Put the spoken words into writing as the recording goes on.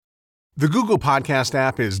The Google Podcast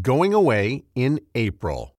app is going away in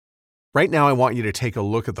April. Right now, I want you to take a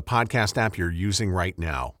look at the podcast app you're using right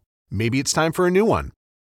now. Maybe it's time for a new one.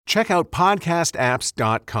 Check out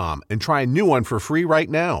podcastapps.com and try a new one for free right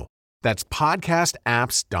now. That's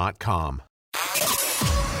podcastapps.com.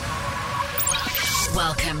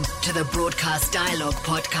 Welcome to the Broadcast Dialogue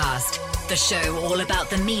Podcast, the show all about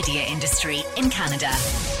the media industry in Canada.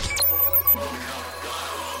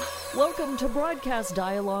 Welcome to Broadcast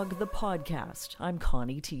Dialogue, the podcast. I'm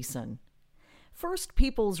Connie Thiessen. First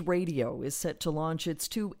Peoples Radio is set to launch its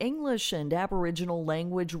two English and Aboriginal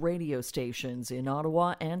language radio stations in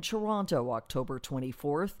Ottawa and Toronto October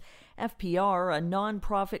 24th. FPR, a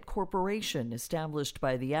non-profit corporation established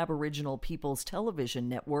by the Aboriginal Peoples Television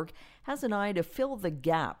Network, has an eye to fill the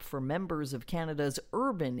gap for members of Canada's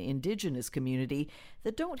urban Indigenous community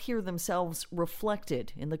that don't hear themselves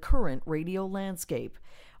reflected in the current radio landscape.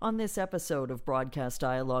 On this episode of Broadcast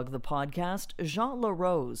Dialogue, the podcast, Jean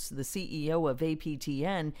LaRose, the CEO of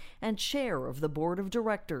APTN and chair of the board of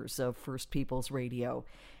directors of First Peoples Radio.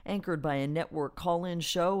 Anchored by a network call-in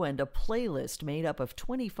show and a playlist made up of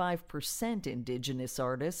 25% Indigenous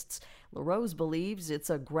artists, LaRose believes it's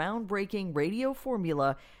a groundbreaking radio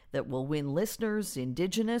formula that will win listeners,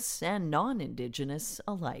 Indigenous and non-Indigenous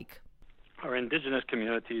alike. Our Indigenous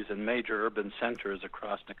communities in major urban centers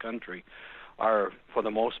across the country are, for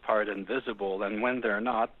the most part, invisible, and when they're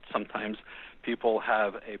not, sometimes people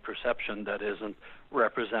have a perception that isn't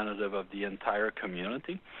representative of the entire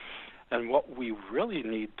community. And what we really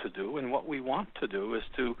need to do and what we want to do is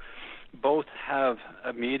to both have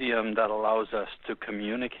a medium that allows us to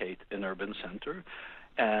communicate in urban center.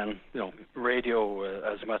 And, radio,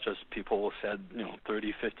 as much as people said,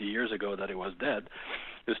 30, 50 years ago that it was dead,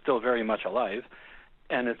 is still very much alive.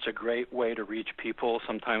 And it's a great way to reach people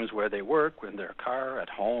sometimes where they work, in their car, at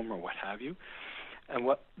home, or what have you. And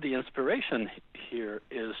what the inspiration here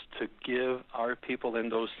is to give our people in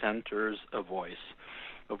those centers a voice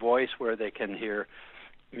where they can hear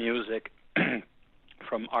music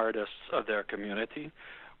from artists of their community,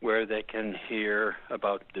 where they can hear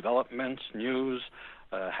about developments, news,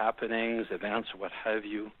 happenings, events, what have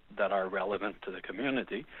you, that are relevant to the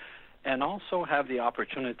community, and also have the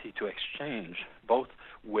opportunity to exchange both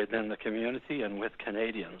within the community and with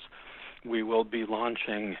Canadians. We will be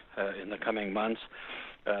launching in the coming months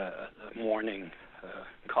a morning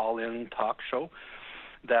call-in talk show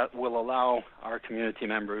that will allow our community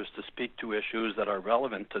members to speak to issues that are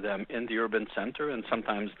relevant to them in the urban center and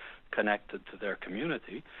sometimes connected to their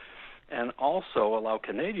community, and also allow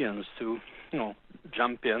Canadians to,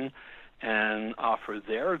 jump in and offer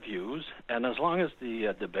their views. And as long as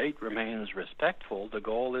the debate remains respectful, the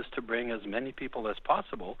goal is to bring as many people as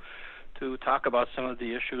possible to talk about some of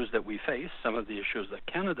the issues that we face, some of the issues that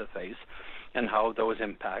Canada face, and how those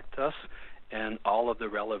impact us, and all of the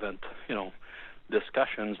relevant,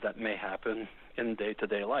 discussions that may happen in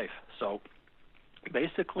day-to-day life. So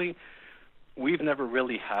basically, we've never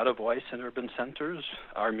really had a voice in urban centers.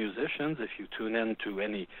 Our musicians, if you tune in to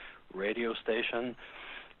any radio station,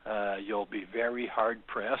 you'll be very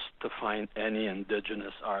hard-pressed to find any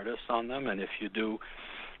Indigenous artists on them, and if you do,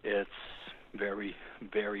 it's very,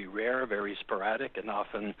 very rare, very sporadic, and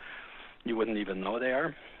often you wouldn't even know they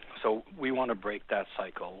are. So we want to break that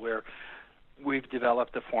cycle where we've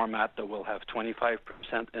developed a format that will have 25%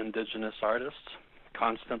 Indigenous artists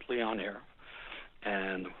constantly on air,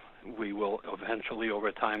 and we will eventually,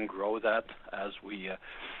 over time, grow that as we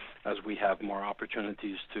have more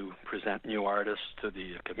opportunities to present new artists to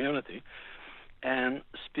the community and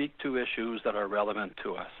speak to issues that are relevant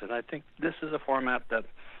to us. And I think this is a format that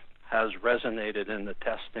has resonated in the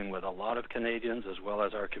testing with a lot of Canadians as well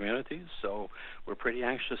as our communities, so we're pretty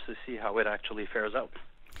anxious to see how it actually fares out.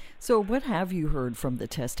 So what have you heard from the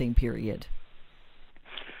testing period?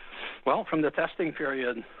 Well, from the testing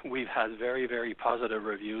period, we've had very, very positive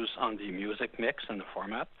reviews on the music mix and the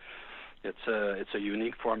format. It's a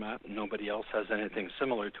unique format. Nobody else has anything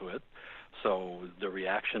similar to it. So the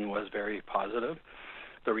reaction was very positive.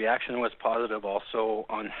 The reaction was positive also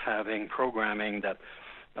on having programming that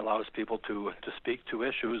allows people to speak to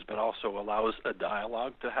issues, but also allows a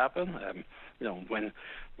dialogue to happen. When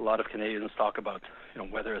a lot of Canadians talk about,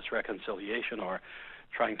 whether it's reconciliation or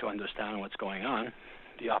trying to understand what's going on,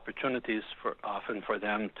 the opportunities often for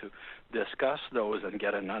them to discuss those and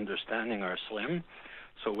get an understanding are slim.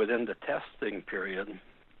 So within the testing period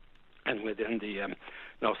and within the,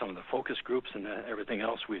 some of the focus groups and everything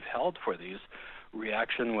else we've held for these,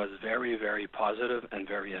 reaction was very, very positive and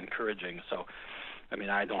very encouraging. So,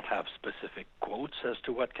 I don't have specific quotes as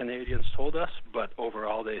to what Canadians told us, but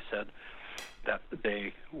overall they said that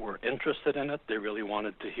they were interested in it, they really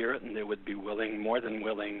wanted to hear it, and they would be more than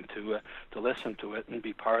willing to listen to it and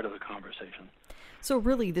be part of the conversation. So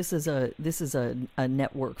really, this is a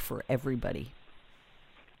network for everybody.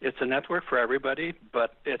 It's a network for everybody,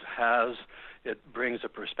 but it brings a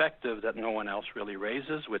perspective that no one else really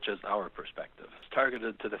raises, which is our perspective. It's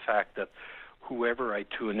targeted to the fact that whoever I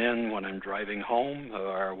tune in when I'm driving home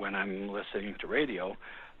or when I'm listening to radio,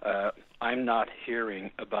 I'm not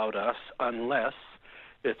hearing about us unless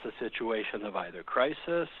it's a situation of either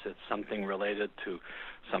crisis, it's something related to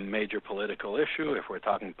some major political issue, if we're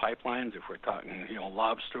talking pipelines, if we're talking,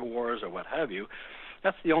 lobster wars or what have you.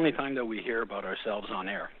 That's the only time that we hear about ourselves on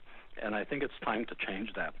air. And I think it's time to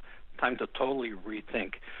change that. Time to totally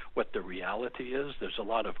rethink what the reality is. There's a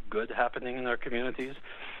lot of good happening in our communities.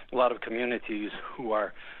 A lot of communities who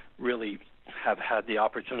are really have had the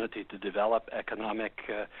opportunity to develop economic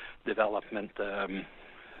development,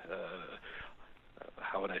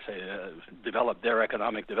 develop their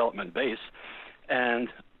economic development base and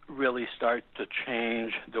really start to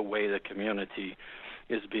change the way the community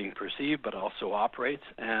is being perceived but also operates,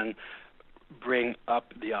 and bring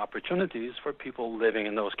up the opportunities for people living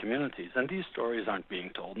in those communities. And these stories aren't being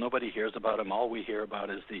told. Nobody hears about them. All we hear about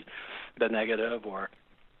is the negative, or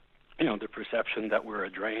the perception that we're a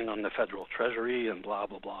drain on the federal treasury and blah,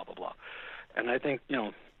 blah, blah, blah, blah. And I think,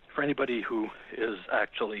 for anybody who is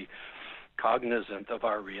actually cognizant of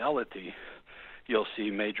our reality, you'll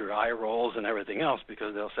see major eye rolls and everything else,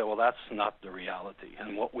 because they'll say, well, that's not the reality.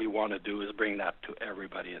 And what we want to do is bring that to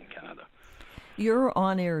everybody in Canada. Your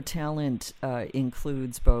on-air talent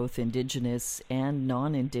includes both Indigenous and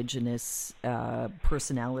non-Indigenous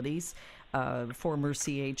personalities. Former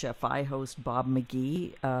CHFI host Bob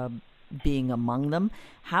McGee being among them.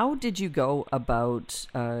 How did you go about,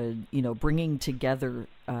 bringing together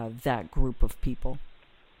that group of people?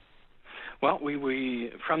 Well,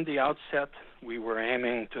 we from the outset, we were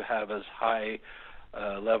aiming to have as high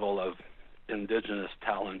level of Indigenous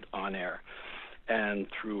talent on air. And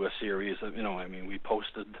through a series of, we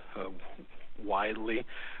posted widely.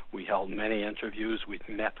 We held many interviews. We've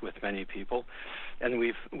met with many people. And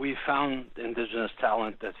we've found Indigenous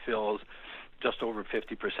talent that fills just over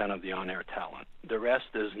 50% of the on-air talent. The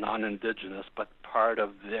rest is non-Indigenous, but part of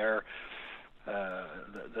their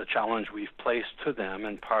the challenge we've placed to them,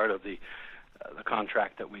 and part of the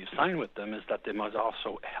contract that we've signed with them, is that they must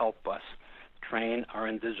also help us train our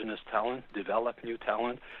Indigenous talent, develop new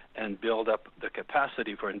talent, and build up the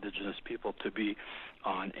capacity for Indigenous people to be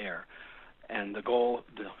on air. And the goal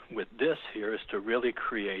with this here is to really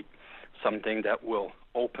create something that will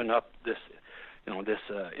open up this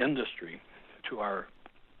industry to our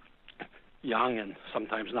young and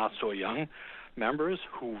sometimes not so young members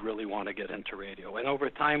who really want to get into radio. And over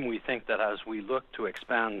time, we think that as we look to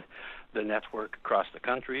expand the network across the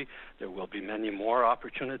country, there will be many more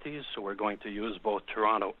opportunities. So we're going to use both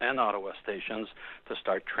Toronto and Ottawa stations to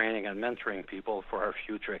start training and mentoring people for our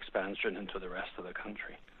future expansion into the rest of the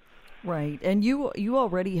country. Right. And you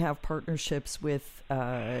already have partnerships with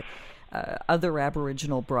other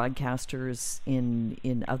Aboriginal broadcasters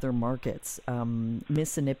in other markets.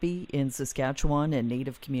 Mississippi in Saskatchewan and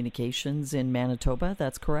Native Communications in Manitoba,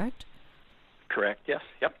 that's correct? Correct, yes,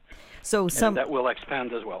 yep. So and that will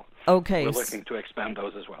expand as well. Okay. We're looking to expand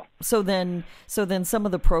those as well. So then some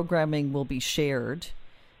of the programming will be shared.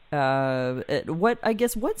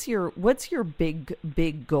 What's your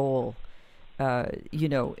big goal?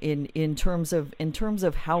 In terms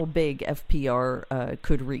of how big FPR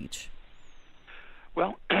could reach.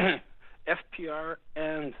 Well, FPR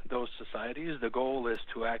and those societies, the goal is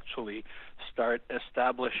to actually start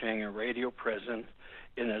establishing a radio presence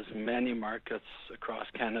in as many markets across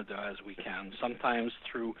Canada as we can, sometimes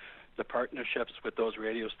through the partnerships with those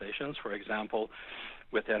radio stations. For example,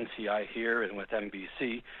 with NCI here and with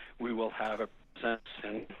NBC, we will have a presence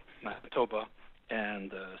in Manitoba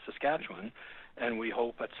and Saskatchewan, and we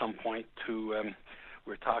hope at some point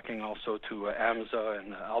we're talking also to AMSA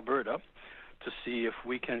and Alberta to see if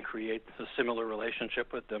we can create a similar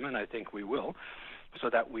relationship with them, and I think we will, so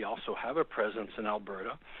that we also have a presence in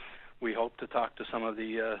Alberta. We hope to talk to some of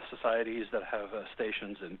the societies that have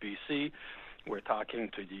stations in BC. We're talking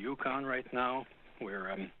to the Yukon right now.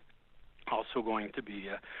 We're also going to be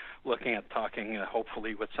looking at talking,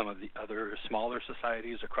 hopefully, with some of the other smaller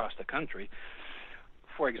societies across the country.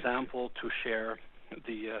 For example, to share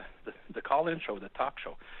the call-in show, the talk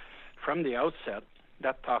show. From the outset,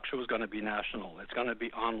 that talk show is going to be national. It's going to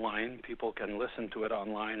be online. People can listen to it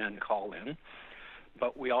online and call in.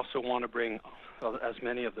 But we also want to bring as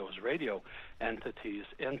many of those radio entities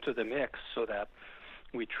into the mix so that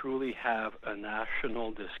we truly have a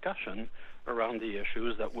national discussion around the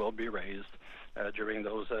issues that will be raised during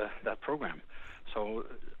that program. So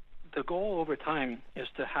the goal over time is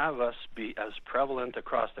to have us be as prevalent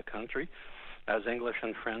across the country as English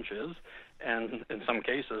and French is, and in some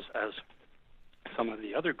cases as some of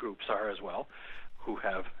the other groups are as well, who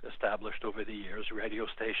have established over the years radio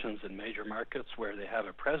stations in major markets where they have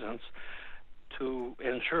a presence, to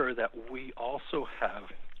ensure that we also have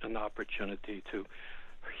an opportunity to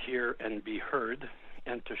hear and be heard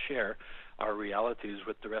and to share our realities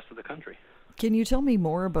with the rest of the country. Can you tell me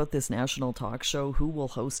more about this national talk show? Who will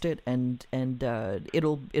host it, and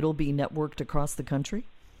it'll be networked across the country?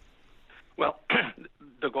 Well,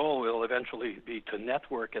 the goal will eventually be to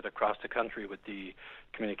network it across the country with the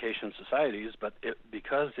communication societies, but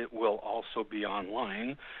because it will also be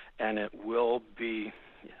online, and it will be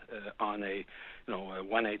on a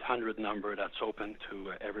 1-800 number that's open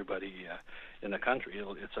to everybody in the country.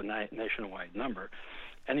 It's a nationwide number.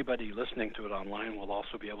 Anybody listening to it online will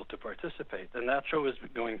also be able to participate. And that show is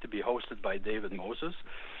going to be hosted by David Moses,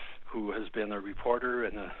 who has been a reporter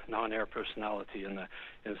and a non-air personality in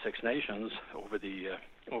Six Nations over the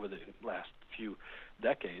last few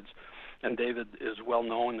decades. And David is well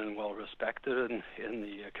known and well respected in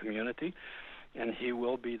the community, and he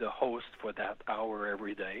will be the host for that hour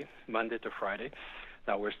every day, Monday to Friday.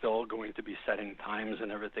 Now, we're still going to be setting times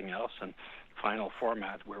and everything else, and final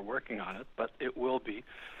format, we're working on it, but it will be,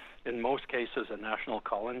 in most cases, a national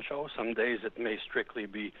call-in show. Some days it may strictly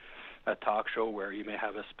be a talk show where you may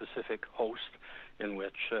have a specific host in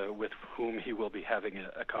which with whom he will be having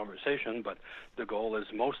a conversation, but the goal is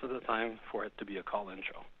most of the time for it to be a call-in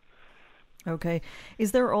show. Okay.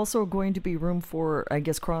 Is there also going to be room for, I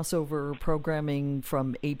guess, crossover programming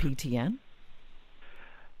from APTN?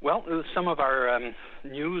 Well, some of our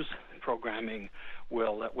news programming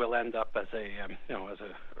will end up as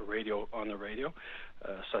a radio on the radio,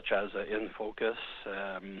 such as In Focus.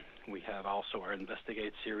 We have also our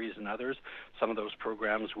Investigate series and others. Some of those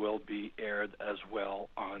programs will be aired as well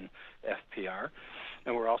on FPR.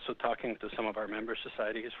 And we're also talking to some of our member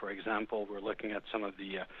societies. For example, we're looking at some of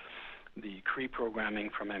the Cree programming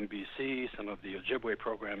from NBC, some of the Ojibwe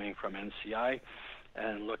programming from NCI,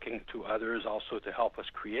 and looking to others also to help us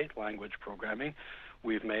create language programming.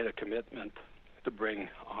 We've made a commitment to bring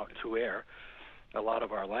to air a lot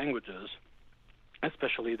of our languages,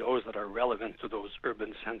 especially those that are relevant to those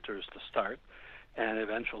urban centers to start, and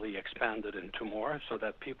eventually expand it into more, so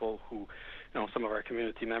that people who, some of our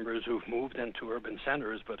community members who've moved into urban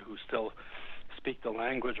centers but who still speak the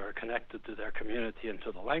language, are connected to their community and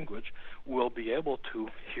to the language, will be able to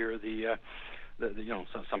hear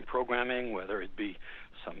some programming, whether it be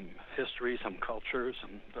some history, some culture,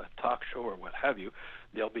 some talk show, or what have you.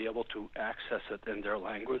 They'll be able to access it in their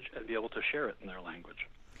language and be able to share it in their language.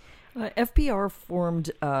 FPR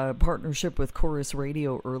formed a partnership with Chorus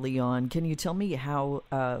Radio early on. Can you tell me how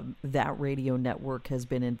that radio network has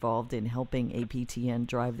been involved in helping APTN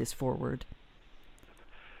drive this forward?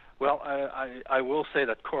 Well, I will say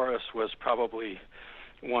that Chorus was probably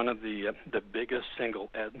one of the biggest single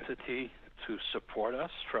entity to support us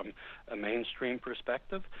from a mainstream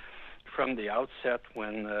perspective. From the outset,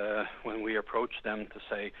 when we approached them to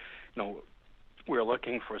say, we're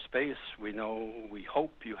looking for space, we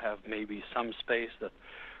hope you have maybe some space that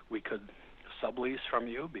we could sublease from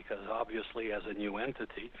you, because obviously as a new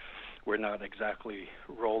entity, we're not exactly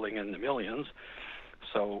rolling in the millions.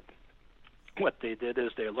 So what they did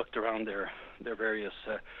is they looked around their various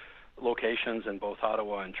locations in both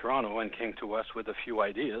Ottawa and Toronto and came to us with a few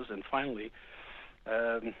ideas, and finally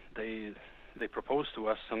they proposed to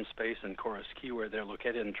us some space in Chorus Key, where they're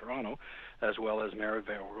located in Toronto, as well as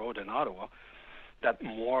Merivale Road in Ottawa, that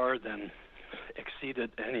more than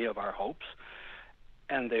exceeded any of our hopes,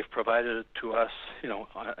 and they've provided it to us,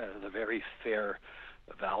 at a very fair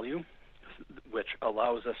value, which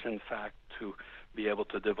allows us, in fact, to be able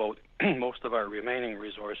to devote most of our remaining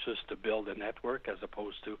resources to build a network as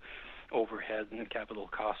opposed to overhead and capital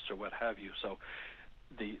costs or what have you. So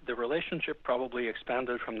the relationship probably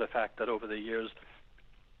expanded from the fact that over the years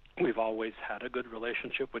we've always had a good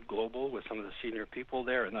relationship with Global, with some of the senior people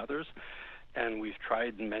there and others, and we've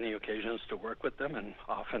tried in many occasions to work with them, and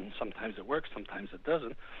often sometimes it works, sometimes it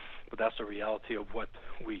doesn't, but that's the reality of what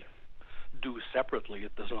we do separately.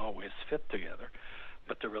 It doesn't always fit together.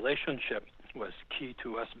 But the relationship was key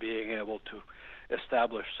to us being able to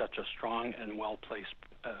establish such a strong and well-placed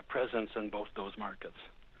presence in both those markets.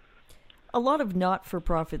 A lot of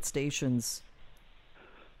not-for-profit stations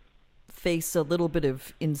face a little bit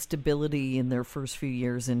of instability in their first few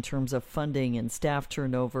years in terms of funding and staff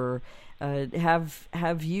turnover.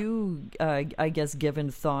 Have you, I guess,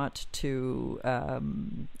 given thought to how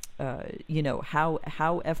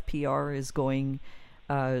FPR is going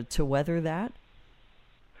to weather that?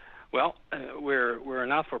 Well, we're a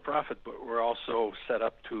not-for-profit, but we're also set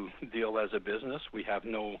up to deal as a business. We have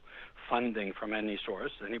no funding from any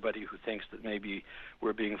source. Anybody who thinks that maybe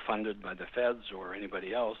we're being funded by the feds or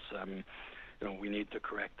anybody else, we need to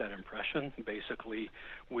correct that impression. Basically,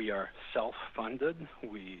 we are self-funded.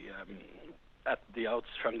 We,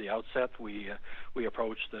 from the outset, we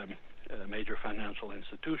approached a major financial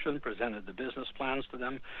institution, presented the business plans to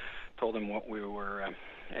them, told them what we were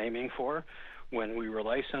aiming for. When we were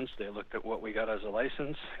licensed, they looked at what we got as a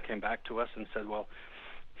license, came back to us and said, well,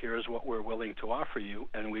 here's what we're willing to offer you,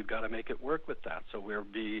 and we've got to make it work with that. So we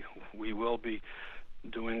will be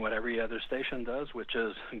doing what every other station does, which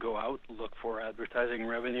is go out, look for advertising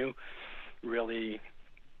revenue, really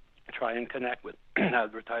try and connect with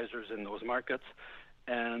advertisers in those markets,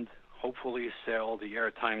 and hopefully sell the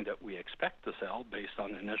airtime that we expect to sell based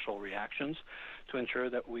on initial reactions to ensure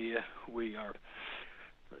that we are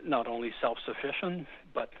not only self-sufficient,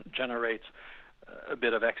 but generates a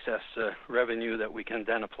bit of excess revenue that we can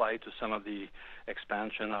then apply to some of the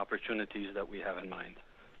expansion opportunities that we have in mind.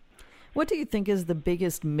 What do you think is the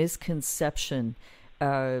biggest misconception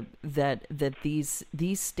that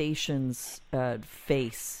these stations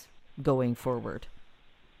face going forward?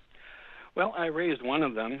 Well, I raised one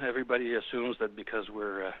of them. Everybody assumes that because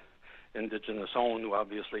we're Indigenous owned,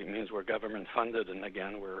 obviously it means we're government funded, and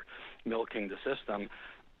again, we're milking the system.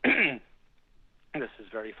 This is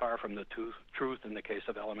very far from the truth in the case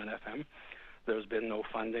of Element FM. There's been no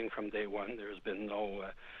funding from day one. There's been no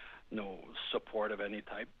support of any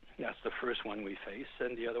type. That's the first one we face,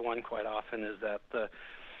 and the other one quite often is that the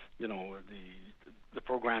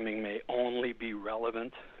programming may only be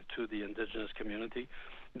relevant to the Indigenous community.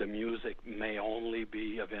 The music may only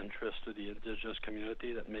be of interest to the Indigenous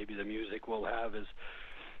community. That maybe the music we'll have is,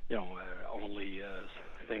 only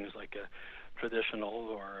things like traditional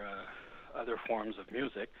or other forms of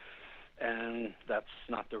music, and that's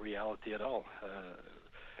not the reality at all.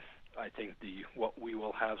 I think what we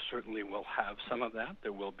will have certainly will have some of that.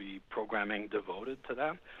 There will be programming devoted to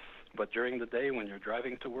that. But during the day, when you're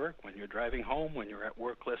driving to work, when you're driving home, when you're at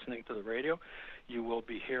work listening to the radio, you will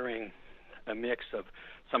be hearing a mix of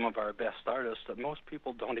some of our best artists that most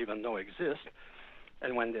people don't even know exist.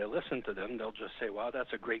 And when they listen to them, they'll just say, wow,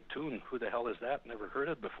 that's a great tune. Who the hell is that? Never heard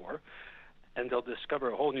it before. And they'll discover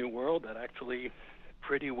a whole new world that actually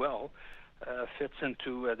pretty well fits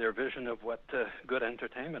into their vision of what good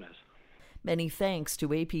entertainment is. Many thanks to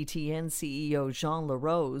APTN CEO Jean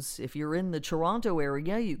LaRose. If you're in the Toronto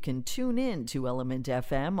area, you can tune in to Element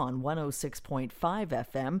FM on 106.5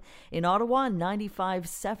 FM, in Ottawa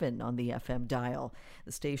 95.7 on the FM dial.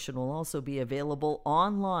 The station will also be available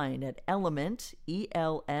online at element,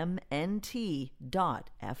 ELMNT.FM.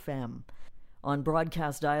 On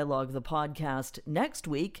Broadcast Dialogue, the podcast, next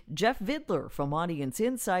week, Jeff Vidler from Audience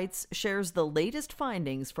Insights shares the latest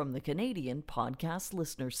findings from the Canadian Podcast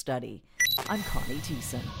Listener Study. I'm Connie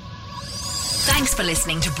Thiessen. Thanks for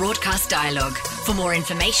listening to Broadcast Dialogue. For more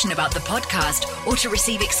information about the podcast or to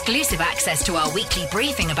receive exclusive access to our weekly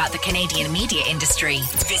briefing about the Canadian media industry,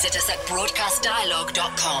 visit us at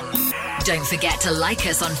broadcastdialogue.com. Don't forget to like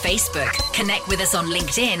us on Facebook, connect with us on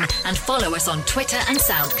LinkedIn, and follow us on Twitter and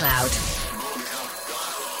SoundCloud.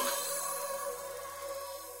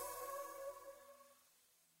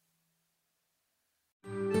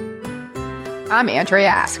 I'm Andrea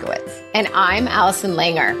Askowitz. And I'm Allison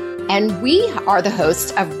Langer. And we are the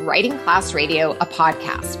hosts of Writing Class Radio, a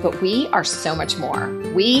podcast, but we are so much more.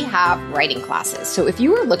 We have writing classes. So if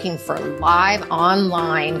you are looking for live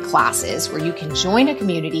online classes where you can join a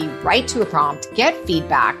community, write to a prompt, get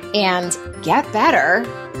feedback, and get better,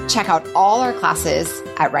 check out all our classes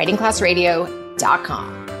at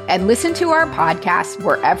writingclassradio.com. And listen to our podcast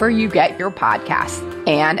wherever you get your podcasts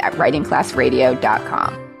and at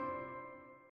writingclassradio.com.